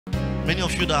Many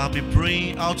of you that have been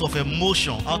praying out of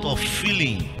emotion, out of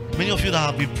feeling, many of you that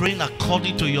have been praying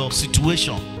according to your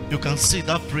situation, you can see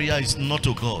that prayer is not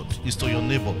to God, it's to your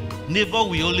neighbor. Neighbor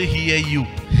will only hear you,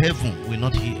 heaven will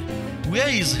not hear. Where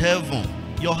is heaven?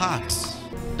 Your heart.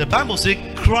 The Bible says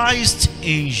Christ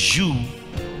in you,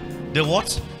 the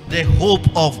what? The hope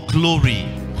of glory.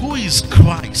 Who is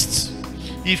Christ?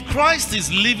 If Christ is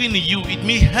living in you, it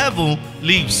means heaven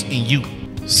lives in you.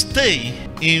 Stay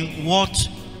in what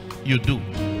you do.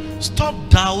 Stop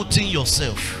doubting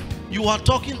yourself. You are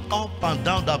talking up and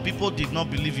down that people did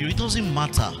not believe you. It doesn't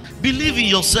matter. Believe in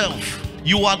yourself.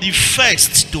 You are the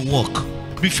first to walk.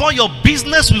 Before your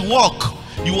business will walk,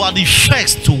 you are the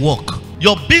first to walk.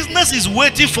 Your business is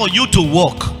waiting for you to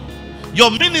walk.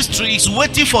 Your ministry is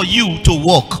waiting for you to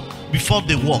walk before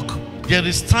they walk. There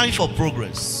is time for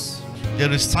progress.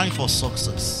 There is time for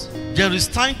success. There is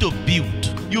time to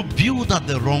build. You build at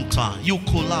the wrong time, you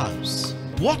collapse.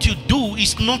 What you do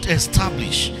is not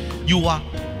established. You are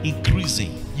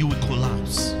increasing, you will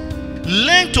collapse.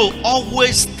 Learn to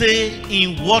always stay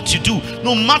in what you do.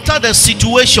 No matter the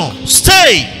situation,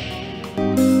 stay.